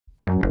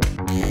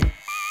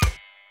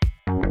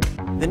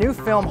The new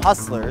film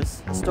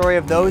Hustlers, a story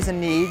of those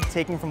in need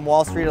taken from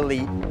Wall Street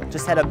elite,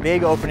 just had a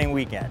big opening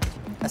weekend.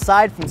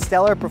 Aside from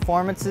stellar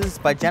performances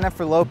by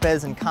Jennifer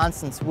Lopez and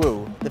Constance,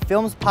 the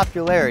film's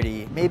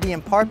popularity may be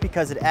in part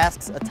because it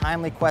asks a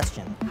timely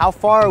question. How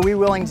far are we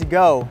willing to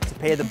go to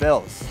pay the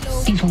bills?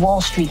 These Wall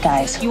Street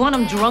guys. You want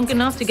them drunk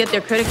enough to get their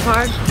credit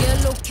card,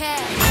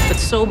 but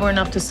sober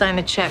enough to sign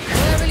a check.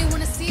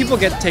 People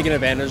get taken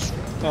advantage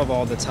of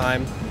all the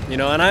time, you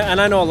know, and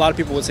I know a lot of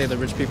people would say the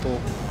rich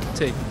people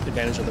take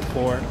advantage of the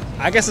poor.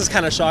 I guess it's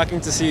kind of shocking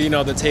to see, you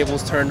know, the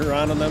tables turned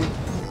around on them.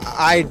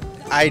 I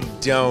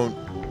don't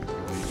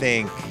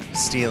think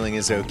stealing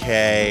is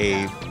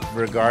okay,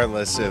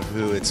 regardless of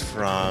who it's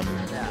from.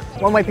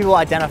 One way people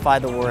identify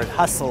the word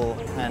hustle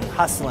and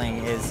hustling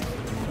is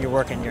you're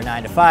working your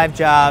 9-to-5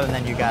 job and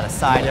then you got a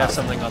side hustle. You have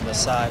something on the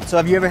side. So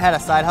have you ever had a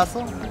side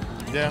hustle?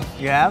 Yeah.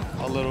 You have?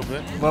 A little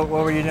bit. What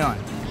were you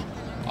doing?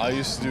 I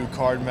used to do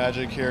card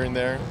magic here and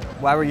there.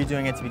 Why were you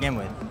doing it to begin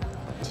with?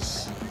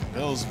 Just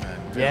bills, man.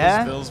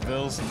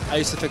 Bills. I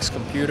used to fix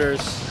computers.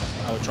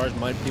 I would charge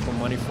people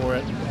money for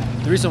it.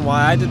 The reason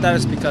why I did that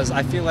is because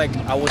I feel like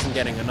I wasn't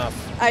getting enough.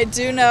 I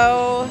do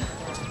know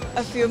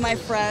a few of my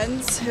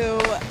friends who,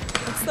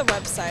 what's the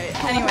website?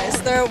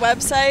 Anyways, there are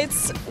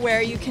websites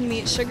where you can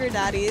meet sugar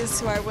daddies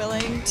who are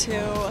willing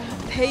to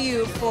pay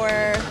you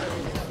for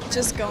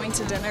just going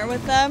to dinner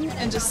with them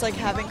and just like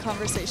having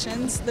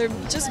conversations. They're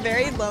just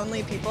very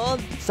lonely people.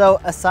 So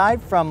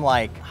aside from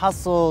like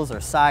hustles or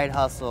side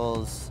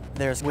hustles,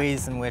 there's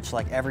ways in which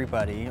like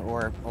everybody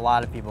or a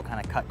lot of people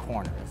kind of cut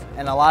corners.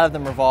 And a lot of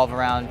them revolve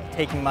around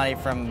taking money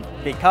from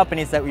big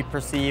companies that we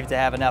perceive to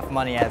have enough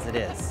money as it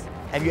is.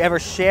 Have you ever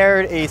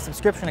shared a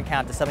subscription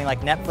account to something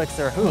like Netflix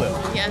or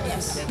Hulu?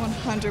 Yes.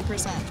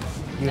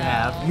 100%. You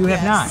have? You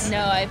have not?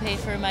 No, I pay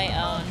for my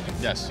own.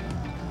 Yes.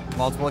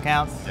 Multiple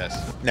accounts?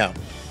 Yes. No.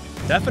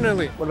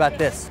 Definitely. What about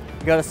this?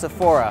 You go to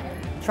Sephora,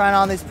 trying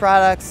on these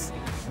products,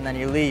 and then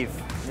you leave.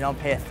 You don't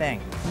pay a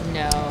thing.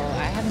 No,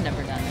 I have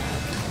never done that.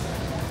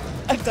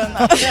 I've done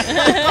that.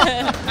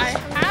 I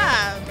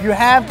have. You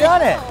have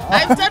done it.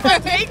 I've done my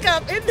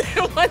makeup in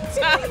there one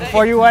time.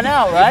 Before you went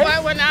out, right? Before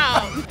I went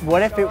out.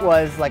 What if it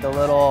was like a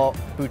little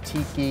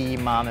boutique-y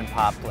mom and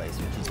pop place?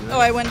 Would you do it? Oh,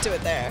 I wouldn't do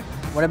it there.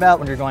 What about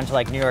when you're going to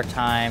like New York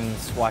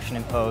Times,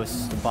 Washington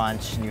Post, a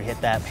bunch, and you hit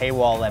that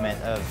paywall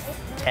limit of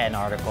 10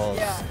 articles?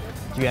 Yeah.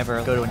 Do you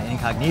ever go to an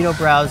incognito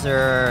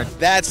browser?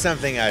 That's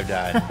something I've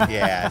done,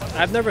 yeah.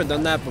 I've never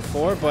done that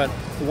before, but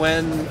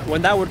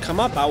when that would come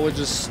up, I would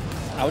just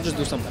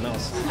do something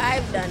else.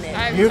 I've done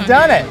it. You've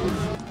done it.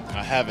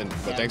 I haven't,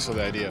 but thanks for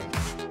the idea.